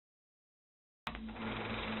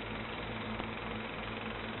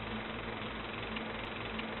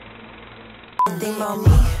One thing about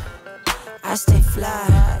me, I stay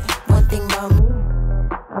fly. One thing about me,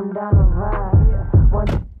 I'm down to ride. One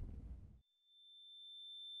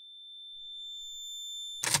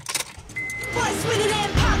Boys winning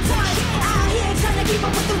and pop time. Out here trying to keep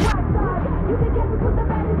up with the rock side. You can catch us with the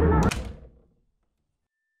baddies in the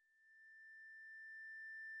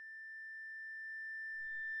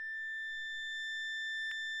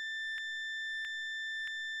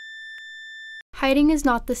Hiding is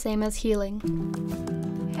not the same as healing.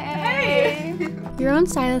 Hey! Your own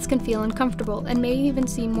silence can feel uncomfortable and may even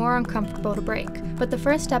seem more uncomfortable to break. But the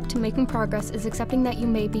first step to making progress is accepting that you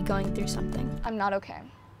may be going through something. I'm not okay.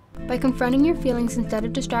 By confronting your feelings instead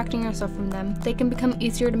of distracting yourself from them, they can become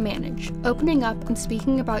easier to manage. Opening up and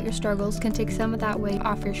speaking about your struggles can take some of that weight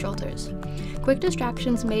off your shoulders. Quick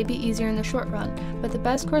distractions may be easier in the short run, but the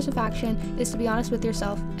best course of action is to be honest with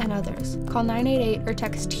yourself and others. Call 988 or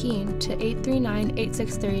text TEEN to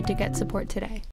 839-863 to get support today.